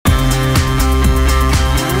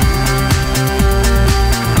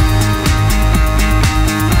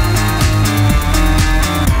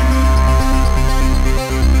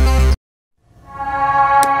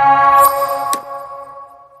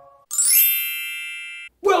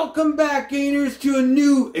Welcome back, Gainers, to a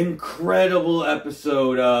new incredible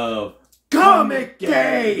episode of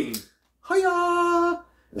ComicGains. Hiya!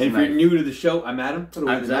 And if you're new to the show, I'm Adam.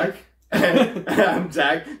 I'm Zach. I'm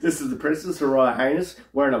Zach. This is the Princess, Her Royal Highness,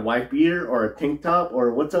 wearing a white beater or a tank top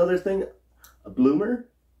or what's the other thing? A bloomer?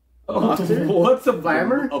 A boxer? What's a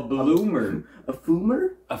flammer? A bloomer. A foomer?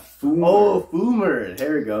 A foomer. Oh, a foomer.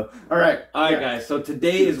 There we go. All right. Guys. So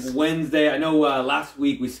today is Wednesday. I know last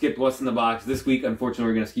week we skipped What's in the Box. This week, unfortunately,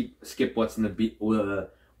 we're going to skip What's in the Beat.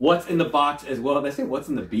 What's in the Box as well. Did I say What's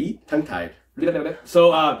in the Beat? Tongue-tied.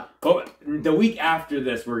 So the week after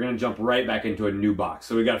this, we're going to jump right back into a new box.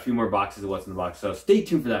 So we got a few more boxes of What's in the Box. So stay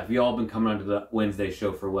tuned for that. If you all been coming onto the Wednesday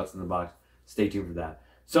show for What's in the Box, stay tuned for that.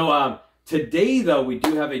 So today, though, we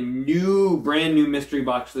do have a brand new mystery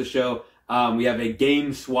box for the show. We have a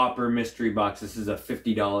Game Swapper mystery box. This is a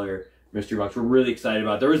 $50 mystery box. We're really excited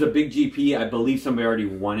about it. There was a big GP. I believe somebody already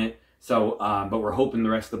won it. So, but we're hoping the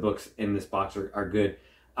rest of the books in this box are good.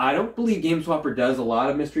 I don't believe Game Swapper does a lot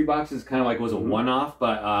of mystery boxes. Kind of like it was a one-off,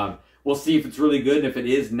 but we'll see if it's really good. And if it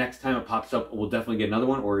is, next time it pops up, we'll definitely get another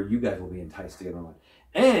one, or you guys will be enticed to get another one.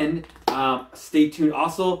 And stay tuned.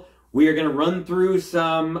 Also, we are going to run through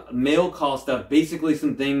some mail call stuff. Basically,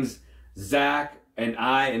 some things Zach and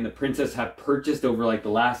I and the princess have purchased over like the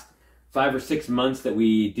last 5 or 6 months that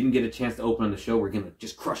we didn't get a chance to open on the show. We're going to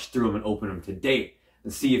just crush through them and open them today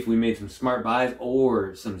and see if we made some smart buys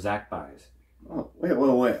or some Zach buys. Oh, wait.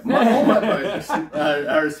 All my buys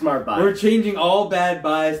are smart buys. We're changing all bad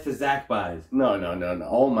buys to Zach buys. No.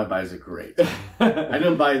 All my buys are great. I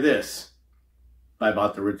didn't buy this. I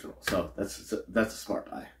bought the original. So that's a smart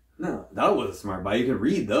buy. No, that was a smart buy. You can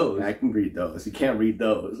read those. I can read those. You can't read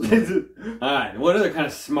those. Alright, what other kind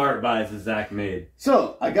of smart buys has Zach made?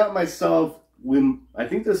 So, I got myself, I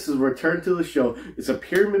think this is Return to the Show. It's a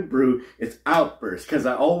Pyramid Brew. It's Outburst, because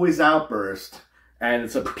I always outburst. And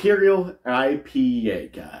it's Imperial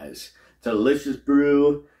IPA, guys. It's a delicious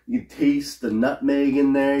brew. You taste the nutmeg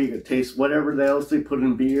in there. You can taste whatever else they put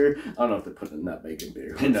in beer. I don't know if they put a nutmeg in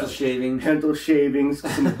beer. Pencil shavings. Pencil shavings.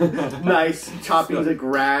 Some nice choppings of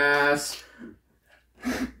grass.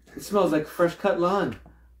 It smells like fresh cut lawn.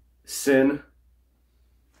 Sin.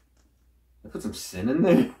 I put some sin in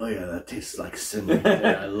there. Oh yeah, that tastes like sin.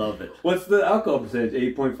 Yeah, I love it. What's the alcohol percentage?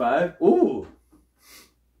 8.5? Ooh.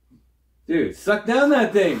 Dude, suck down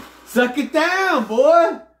that thing. Suck it down,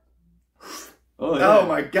 boy. Oh, yeah. Oh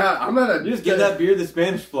my God! I'm not a. You just give that beer the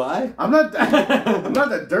Spanish Fly. I'm not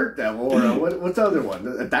a dirt devil or what's the other one?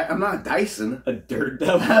 I'm not a Dyson. A dirt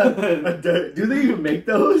devil. Do they even make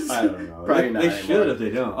those? I don't know. Probably not. They should if they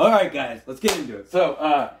don't. All right, guys, let's get into it.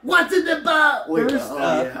 So, what's in the box?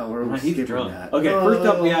 He's drunk. That. Okay, first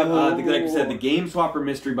up we have like I said, the Game Swapper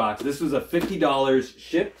mystery box. This was a $50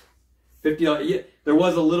 shipped. $50. Yeah, there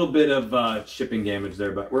was a little bit of shipping damage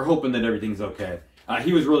there, but we're hoping that everything's okay.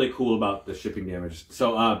 He was really cool about the shipping damage.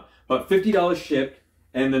 So, but $50 shipped,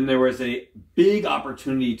 and then there was a big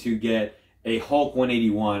opportunity to get a Hulk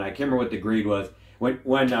 181. I can't remember what the grade was. When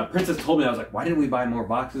Princess told me, I was like, why didn't we buy more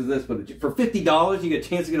boxes of this? But for $50, you get a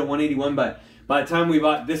chance to get a 181. But by the time we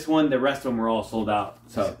bought this one, the rest of them were all sold out.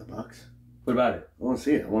 So, the box. What about it? I want to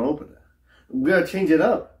see it. I want to open it. We gotta change it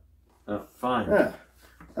up. Oh, fine. Yeah,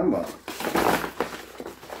 I'm on.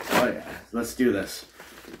 Oh yeah, let's do this.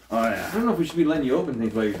 Oh yeah. I don't know if we should be letting you open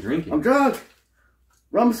things while you're drinking. I'm drunk.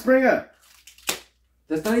 Rum Springer.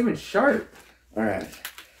 That's not even sharp. All right,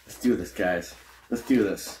 let's do this, guys. Let's do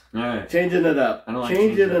this. All right. Changing it up. I don't like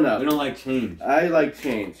changing it up. We don't like change. I like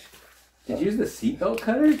change. Did you use the seatbelt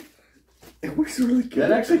cutter? It works really good.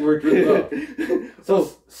 That actually worked really well.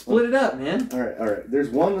 So split it up, man. All right. There's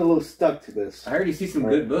one a little stuck to this. I already see some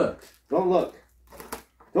good books. Don't look.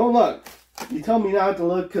 Don't look. You tell me not to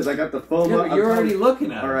look because I got the phone. Yeah, but you're already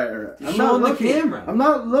looking at it. All right. I'm not on the camera. I'm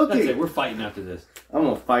not looking. That's it. We're fighting after this. I'm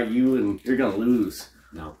going to fight you and you're going to lose.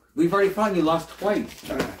 No. We've already fought and you lost twice.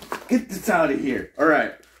 All right. Get this out of here. All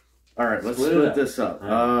right. Let's split this up.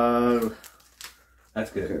 Right. That's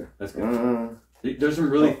good. Okay. That's good. There's some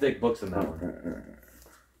really thick books in that one.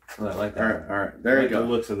 Oh, I like that. All right. There you go. The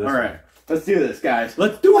looks of this. All right. Let's do this, guys.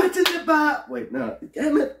 Let's do it. What's in the box? Wait, no.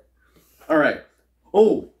 Damn it. All right.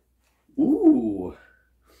 Oh. Ooh.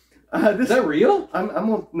 Is that real?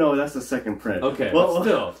 No, that's the second print. Okay, well,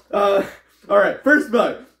 still. All right, first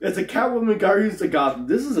book. It's a Catwoman Guardians of Gotham.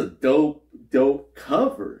 This is a dope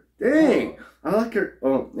cover. Dang. I like her.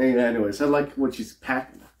 Oh, anyways, I like what she's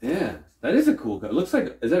packing. Yeah, that is a cool cover. It looks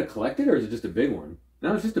like, is that a collected or is it just a big one?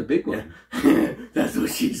 No, it's just a big one. That's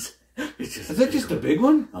what she's. Is that just a big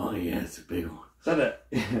one? Oh, yeah, it's a big one.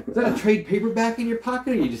 Is that a trade paperback in your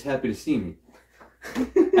pocket or are you just happy to see me?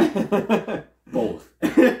 Both.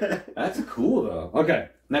 That's cool though. Okay,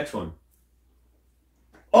 Next one.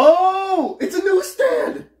 Oh, it's a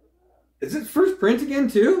newsstand. Is it first print again,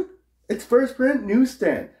 too? It's first print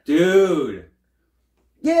newsstand. Dude.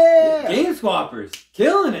 Yeah. Game Swappers.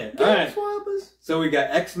 Killing it. Game All right. Swappers. So we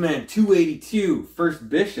got X-Men 282, First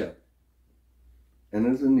Bishop. And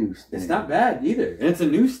there's a newsstand. It's not bad either. And it's a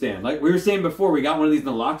newsstand. Like we were saying before, we got one of these in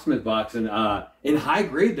the locksmith box, and in high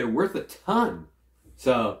grade, they're worth a ton.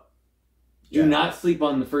 So do not sleep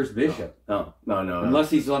on the First Bishop. No. Unless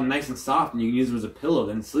he's nice and soft and you can use him as a pillow,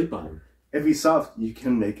 then sleep on him. If he's soft, you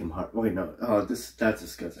can make him hard. Wait, no. Oh, that's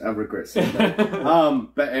disgusting. I regret saying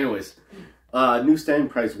that. But anyways,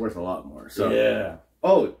 newsstand price worth a lot more. So yeah.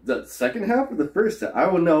 Oh, the second half or the first half? I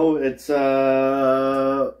will know. It's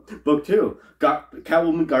book 2. Got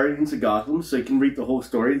Catwoman Guardians of Gotham, so you can read the whole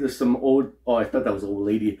story. There's some old... Oh, I thought that was old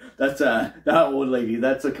lady. That's not old lady.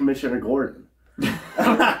 That's a Commissioner Gordon.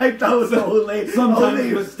 I thought it was an old lady.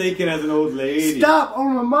 Sometimes mistaken as an old lady. Stop! Or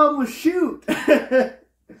my mom will shoot!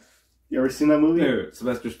 You ever seen that movie? Dude,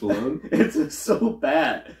 Sylvester Stallone? It's so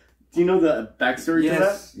bad. Do you know the backstory to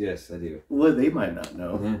that? Yes, I do. Well, they might not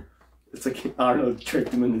know. Yeah. It's like, I don't know,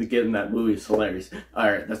 tricked them into getting that movie. It's hilarious.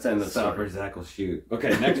 Alright, that's the end of the story. Zach will shoot. Okay,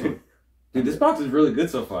 next one. Dude, this box is really good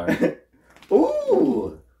so far.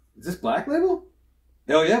 Ooh! Is this Black Label?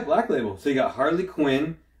 Oh, yeah, Black Label. So you got Harley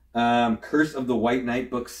Quinn, Curse of the White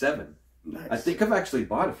Knight, Book 7. Nice. I think I've actually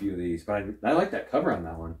bought a few of these, but I like that cover on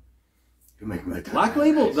that one. You make my time. Black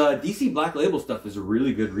Label, the DC Black Label stuff is a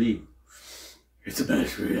really good read. It's the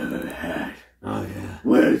best read I've ever had. Oh, yeah.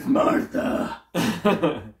 Where's Martha?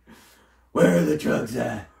 Where are the drugs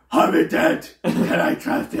at? Harvey Dent! Can I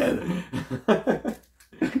trust him?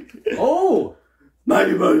 Oh!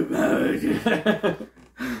 Mighty Motor Power.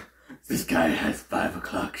 This guy has 5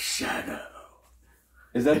 o'clock shadow.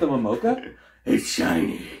 Is that the Momoka? It's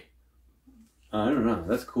shiny. I don't know.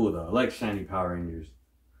 That's cool, though. I like shiny Power Rangers.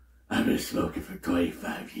 I've been smoking for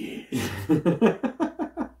 25 years.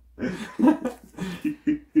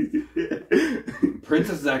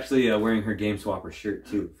 Princess is actually wearing her Game Swapper shirt,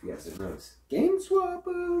 too, if you guys didn't notice. Game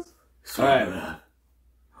Swappers! Alright.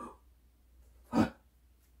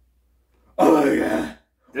 Oh, yeah.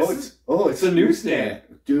 It's a newsstand.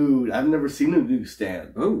 Dude, I've never seen a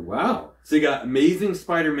newsstand. Oh, wow. So you got Amazing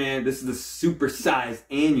Spider-Man. This is the super-sized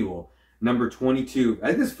annual, number 22. I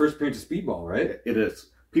think this is first appearance of Speedball, right? It is.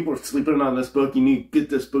 People are sleeping on this book. You need to get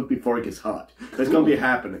this book before it gets hot. It's going to be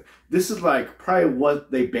happening. This is like probably what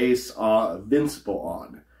they base Invincible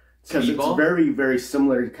on. Because it's very, very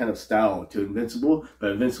similar kind of style to Invincible,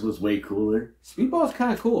 but Invincible is way cooler. Speedball is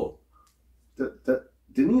kind of cool.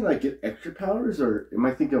 Didn't he like get extra powers, or am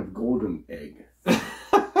I thinking of Golden Egg?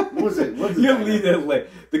 What was it? You leave that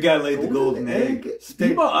the guy laid the golden egg.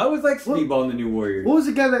 Speedball. I always like Speedball in the New Warrior. What was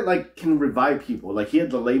the guy that like can revive people? Like he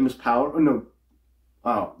had the lamest power. Oh no.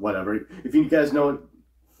 Oh, whatever. If you guys know it,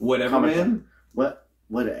 whatever, man.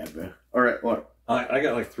 Whatever. All right. What? I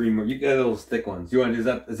got like 3 more. You got those thick ones. You want to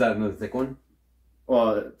do? Is that another thick one?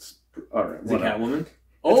 Well, it's all right. Is it Catwoman?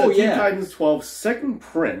 Oh yeah. Teen Titans 12 second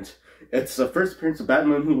print. It's the first appearance of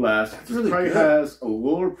Batman Who Laughs. That's really probably good. Has a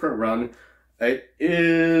lower print run. It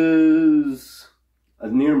is a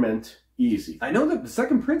near mint easy. I know that the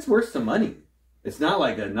second print's worth some money. It's not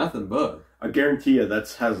like a nothing book. I guarantee you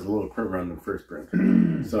that has a lower print run than first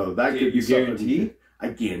print. So that could be you guarantee? I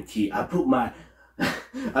guarantee. I put my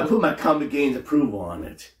ComicGains approval on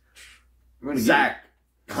it. Zach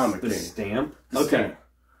ComicGains. The stamp. Okay. Stamp.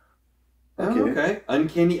 Okay.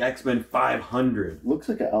 Uncanny X-Men 500. Looks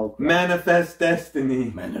like an elk. Manifest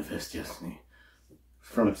Destiny. Manifest Destiny.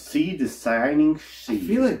 From sea to shining sea. I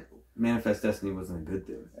feel like Manifest Destiny wasn't a good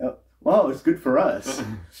thing. Well, it's good for us.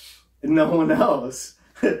 And no one else.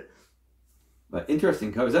 But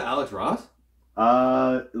interesting cover. Is that Alex Ross?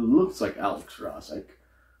 It looks like Alex Ross. It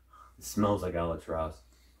smells like Alex Ross.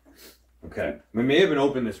 Okay. We may have been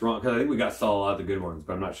opening this wrong, because I think we saw a lot of the good ones,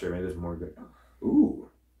 but I'm not sure. Maybe there's more good. Ooh.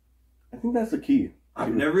 I think that's the key.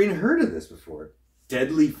 I've never even heard of this before.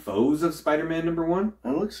 Deadly Foes of Spider-Man #1? It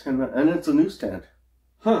looks kind of... And it's a newsstand.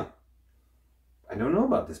 Huh. I don't know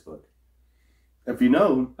about this book. If you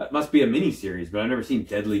know... That must be a mini-series, but I've never seen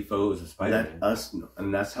Deadly Foes of Spider-Man. Let us know.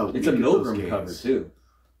 And that's how... It's a Milgram cover, too.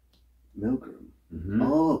 Milgram? Mm-hmm.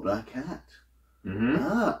 Oh, Black Cat. Mm-hmm.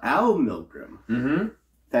 Ah, Al Milgram. Mm-hmm.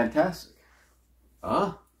 Fantastic.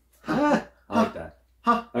 Ah. I like that.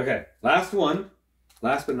 Ha. Okay, last one.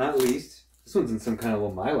 Last but not least. This one's in some kind of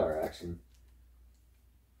little Mylar action.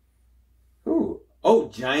 Ooh. Oh,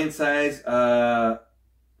 giant size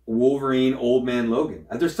Wolverine Old Man Logan.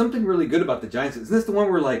 There's something really good about the giant size. Isn't this the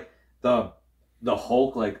one where like the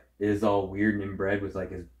Hulk like is all weird and inbred with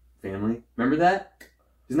like his family? Remember that?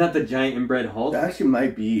 Isn't that the giant inbred Hulk? That actually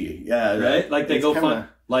might be. Yeah. Right? Like they go kinda... find,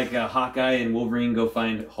 like Hawkeye and Wolverine go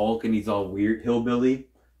find Hulk and he's all weird. Hillbilly.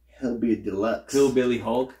 Hillbilly Deluxe. Hillbilly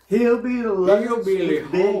Hulk. Hillbilly Deluxe. Hillbilly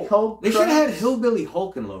Big Hulk. They should have had Hillbilly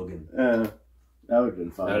Hulk and Logan. That would have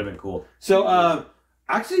been fun. That would have been cool. So,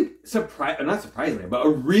 actually, not surprisingly, but a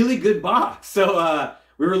really good box. So,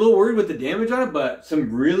 we were a little worried with the damage on it, but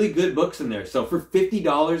some really good books in there. So, for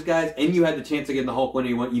 $50, guys, and you had the chance to get the Hulk one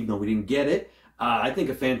even though we didn't get it, I think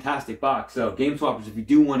a fantastic box. So, Game Swappers, if you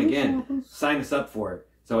do one again, sign us up for it.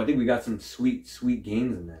 So, I think we got some sweet, sweet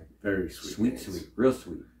games in there. Very sweet. Sweet, games. sweet. Real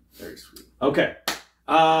sweet. Very sweet. Okay.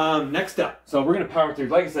 Next up. So, we're going to power through.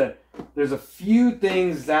 Like I said, there's a few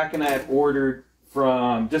things Zach and I have ordered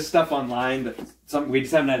from just stuff online that we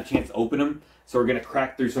just haven't had a chance to open them. So we're going to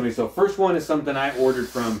crack through something. So first one is something I ordered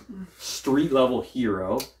from Street Level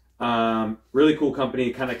Hero. Really cool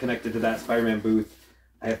company, kind of connected to that Spider-Man booth.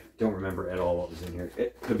 I don't remember at all what was in here.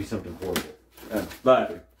 It could be something horrible.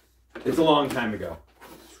 But it's a long time ago.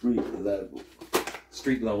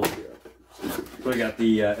 Street Level Hero. So we got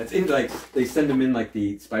the, it's in like, they send them in like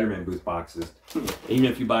the Spider-Man booth boxes. Even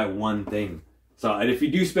if you buy one thing. So, and if you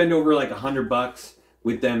do spend over like $100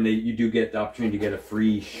 with them, you do get the opportunity to get a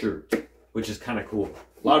free shirt, which is kind of cool.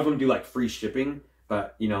 A lot of them do like free shipping,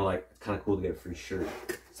 but you know, like it's kind of cool to get a free shirt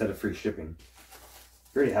instead of free shipping.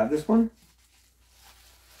 You already have this one?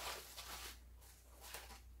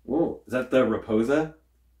 Whoa, is that the Raposa?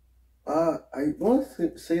 I want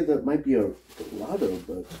to say that might be a gelato,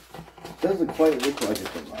 but it doesn't quite look like a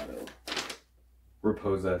gelato.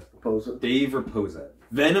 Raposa. Raposa? Dave Raposa.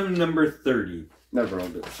 Venom number 30. Never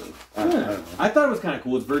owned it, so I Yeah. don't know. I thought it was kind of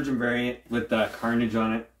cool. It's Virgin variant with Carnage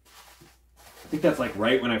on it. I think that's like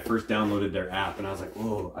right when I first downloaded their app, and I was like,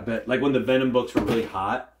 whoa, I bet. Like when the Venom books were really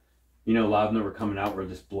hot, you know, a lot of them were coming out, were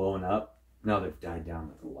just blowing up. Now they've died down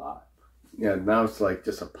like a lot. Yeah, now it's like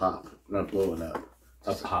just a pop, not blowing up.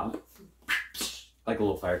 A pop. Like a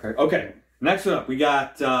little firecracker. Okay, next one up, we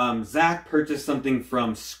got Zach purchased something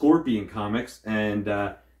from Scorpion Comics, and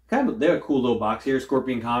kind of they have a cool little box here.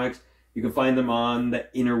 Scorpion Comics. You can find them on the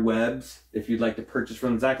interwebs if you'd like to purchase from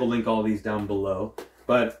them. Zach will link all these down below.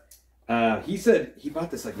 But he said he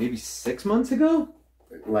bought this like maybe 6 months ago.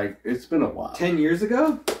 Like it's been a while. 10 years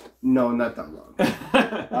ago? No, not that long.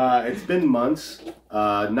 It's been months.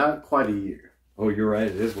 Not quite a year. Oh, you're right.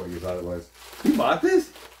 It is what you thought it was. You bought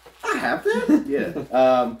this? I have that.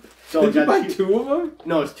 Yeah. So Did you buy two of them?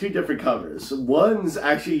 No, it's two different covers. One's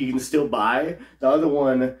actually you can still buy. The other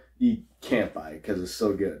one you can't buy because it's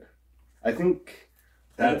so good. I think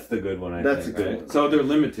that's the good one. That's think, a good right? one. So they're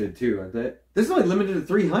limited too, aren't they? This is only limited to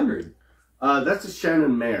 300. That's a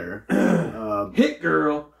Shannon Mayer. Hit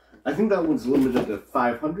Girl. I think that one's limited to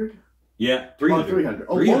 500. Yeah, 300. 300.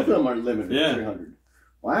 Oh, 300. both of them are limited to 300.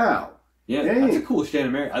 Wow. Yeah, Dang. That's a cool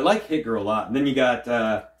Shannon Mary. I like Hit Girl a lot. And then you got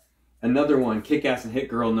another one, Kick-Ass and Hit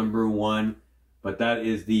Girl #1, but that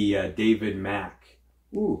is the David Mack.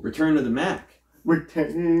 Ooh, Return to the Mack.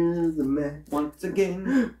 Return to the Mack. Once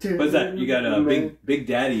again. What's that? You got Big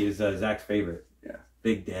Daddy is Zach's favorite. Yeah.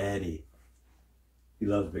 Big Daddy. He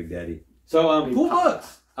loves Big Daddy. So, cool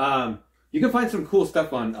books. You can find some cool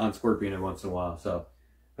stuff on Scorpion every once in a while. So,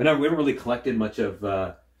 we haven't really collected much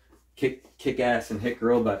of Kick-Ass and Hit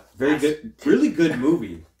Girl, but very good, really good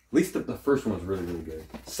movie. At least the first one was really, really good.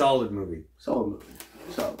 Solid movie. Solid movie.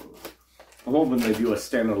 Solid movie. I'm hoping they do a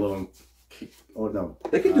standalone. Oh no,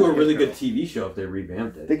 they could do a really good TV show if they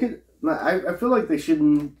revamped it. They could. I feel like they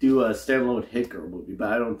shouldn't do a standalone Hit Girl movie,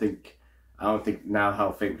 but I don't think now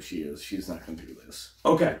how famous she is, she's not going to do this.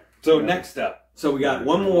 Okay, so next up, so we got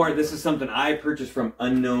one more. This is something I purchased from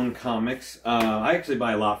Unknown Comics. I actually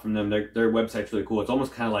buy a lot from them. Their website's really cool. It's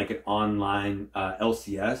almost kind of like an online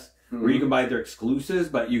LCS where you can buy their exclusives,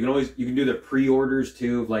 but you can do their pre-orders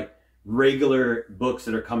too, of like regular books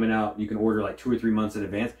that are coming out. You can order like 2 or 3 months in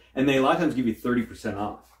advance, and they a lot of times give you 30%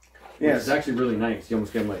 off. Yeah, it's actually really nice. You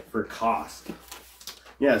almost get them like for cost.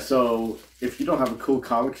 Yeah, so if you don't have a cool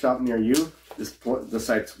comic shop near you, the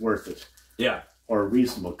site's worth it. Yeah, or a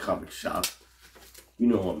reasonable comic shop. You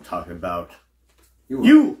know what I'm talking about.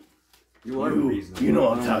 You are reasonable. You know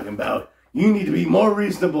what I'm talking about. You need to be more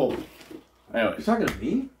reasonable. Anyways. You're talking to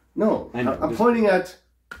me? No, I'm pointing at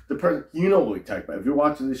the person. You know what we talk about. If you're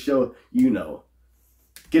watching this show, you know.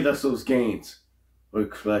 Get us those gains. We'll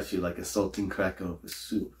crush you like a salting cracker of a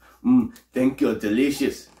soup. Thank you,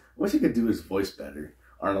 delicious. I wish I could do his voice better.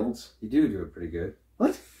 Arnold's. You do it pretty good.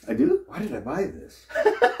 What? I do? Why did I buy this?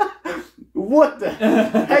 What the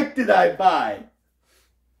heck did I buy?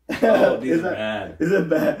 Oh, these are bad. Is it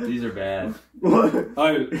bad? These are bad.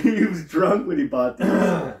 What? He was drunk when he bought these.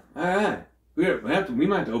 Alright. We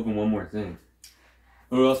might have to open one more thing.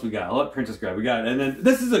 What else we got? I'll let Princess grab. We got, and then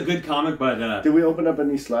this is a good comic, but did we open up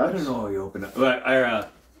any slabs? I don't know how we open up.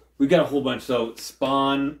 But we got a whole bunch. So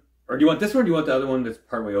Spawn, or do you want this one? Or do you want the other one that's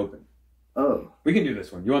partway open? Oh, we can do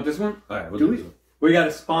this one. You want this one? All right, we'll do do we? this one. We got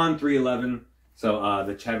a Spawn 311. So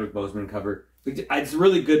the Chadwick Boseman cover. It's a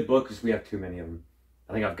really good book because we have too many of them.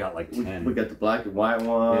 I think I've got like 10. We got the black and white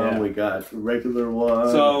one. Yeah. We got the regular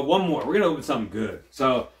one. So one more. We're gonna open something good.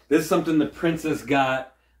 So this is something the princess got.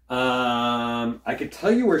 I could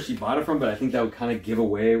tell you where she bought it from, but I think that would kind of give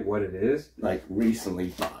away what it is. Like recently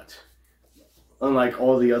bought. Unlike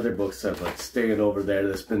all the other books that like staying over there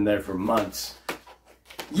that's been there for months.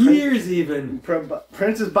 Years even.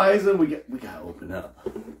 Princess buys them, we gotta open up.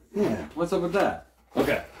 Yeah. What's up with that?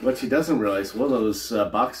 Okay. What she doesn't realize, one of those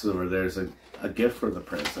boxes over there is a gift for the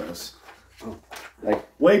princess. Oh. Like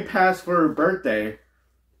way past for her birthday.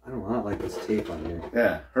 I don't want like this tape on here.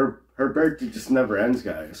 Yeah, her birthday just never ends,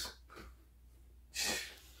 guys.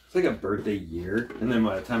 It's like a birthday year, and then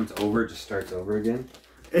by the time it's over, it just starts over again.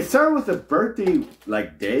 It started with a birthday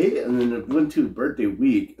like day, and then it went to a birthday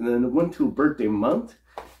week, and then it went to a birthday month,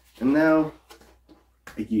 and now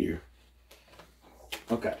a year.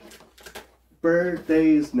 Okay.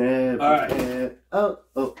 Birthdays never end. Oh,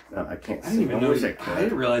 no, I can't. I didn't even know. I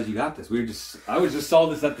didn't realize you got this. I just saw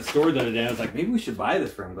this at the store the other day. I was like, maybe we should buy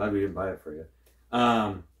this for him. I'm glad we didn't buy it for you.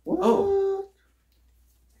 What? Oh,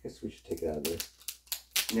 I guess we should take it out of this.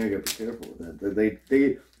 Yeah, you gotta be careful with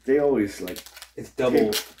that. They always like it's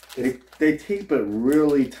double. They tape it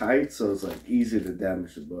really tight, so it's like easy to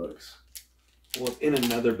damage the books. Well, it's in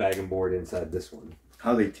another bag and board inside this one.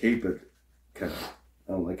 How they tape it, kind of.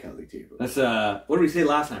 I don't like how they tape it. That's what did we say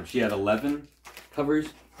last time? She had 11 covers.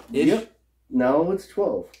 Yep. No, it's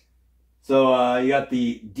 12. So you got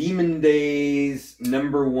the Demon Days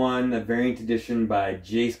 #1, a variant edition by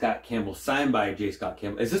J. Scott Campbell, signed by J. Scott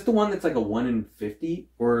Campbell. Is this the one that's like a 1 in 50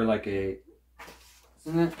 or like a?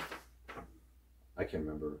 Isn't it? I can't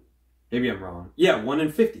remember. Maybe I'm wrong. Yeah, 1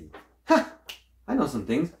 in 50. Ha! I know some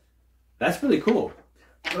things. That's really cool.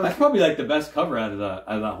 That's probably like the best cover out of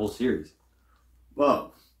that whole series.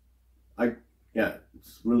 Well, yeah,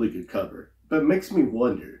 it's a really good cover. But it makes me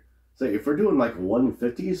wonder. So if we're doing like 1 in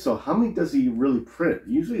 50, so how many does he really print?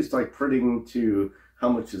 Usually it's like printing to how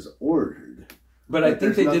much is ordered. But I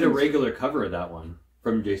think they did a regular cover of that one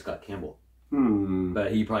from J. Scott Campbell. Hmm.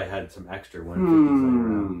 But he probably had some extra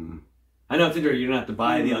 150s. I know it's interesting. You don't have to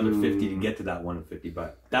buy the other 50 to get to that 1 in 50,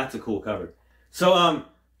 but that's a cool cover. So,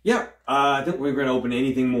 yeah, I think we're going to open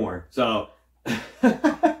anything more. So,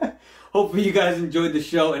 hopefully you guys enjoyed the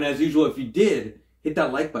show. And as usual, if you did, hit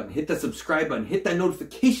that like button, hit that subscribe button, hit that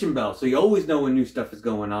notification bell so you always know when new stuff is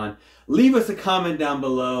going on. Leave us a comment down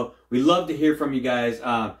below. We love to hear from you guys.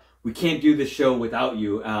 We can't do this show without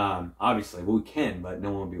you, obviously. Well, we can, but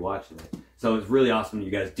no one will be watching it. So it's really awesome that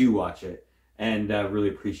you guys do watch it. And really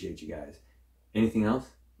appreciate you guys. Anything else?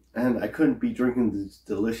 And I couldn't be drinking these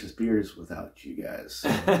delicious beers without you guys. So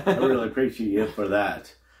I really appreciate you for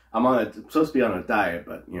that. I'm supposed to be on a diet,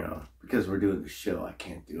 but, you know, because we're doing the show, I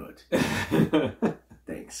can't do it.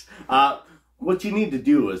 Thanks. What you need to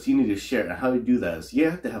do is you need to share. And how you do that is you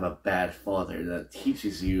have to have a bad father that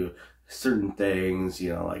teaches you certain things,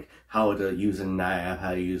 you know, like how to use a knife,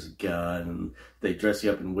 how to use a gun, and they dress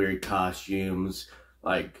you up in weird costumes,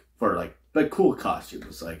 like, for, like cool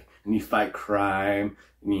costumes, like, and you fight crime,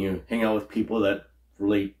 and you hang out with people that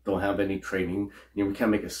really don't have any training, and you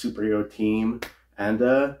kind of make a superhero team, and,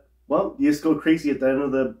 well, you just go crazy at the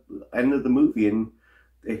end of the movie, and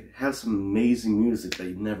they have some amazing music that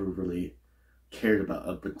you never really cared about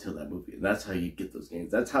up until that movie, and that's how you get those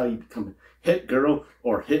games. That's how you become hit girl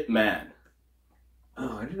or hit man.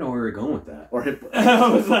 Oh, I didn't know where we were going with that. Or hit boy. I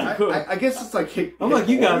was like, I guess it's like hit. I'm hit like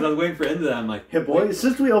you boy. guys. I was waiting for the end of that. I'm like, hit boy.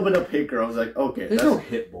 Since we opened up hit girl, I was like, okay, there's no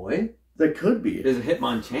hit boy. There could be. There's a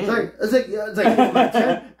Hitmonchan. It's like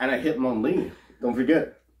Hitmonchan and a Hitmonlee. Don't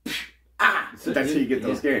forget. That's how you get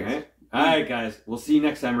those games. Right? All right, guys. We'll see you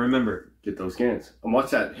next time. Remember, get those games and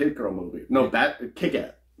watch that hit girl movie. No,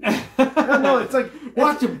 Kick-Ass. No, it's like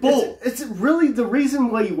watch a bull. It's really the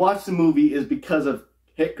reason why you watch the movie is because of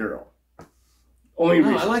Hit Girl. Only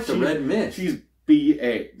reason. I like the Red Mist. She's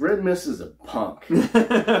B.A. Red Mist is a punk.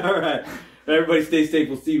 All right, everybody, stay safe.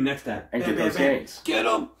 We'll see you next time. And get those games. Get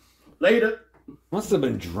them later. Must have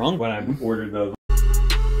been drunk when I ordered those.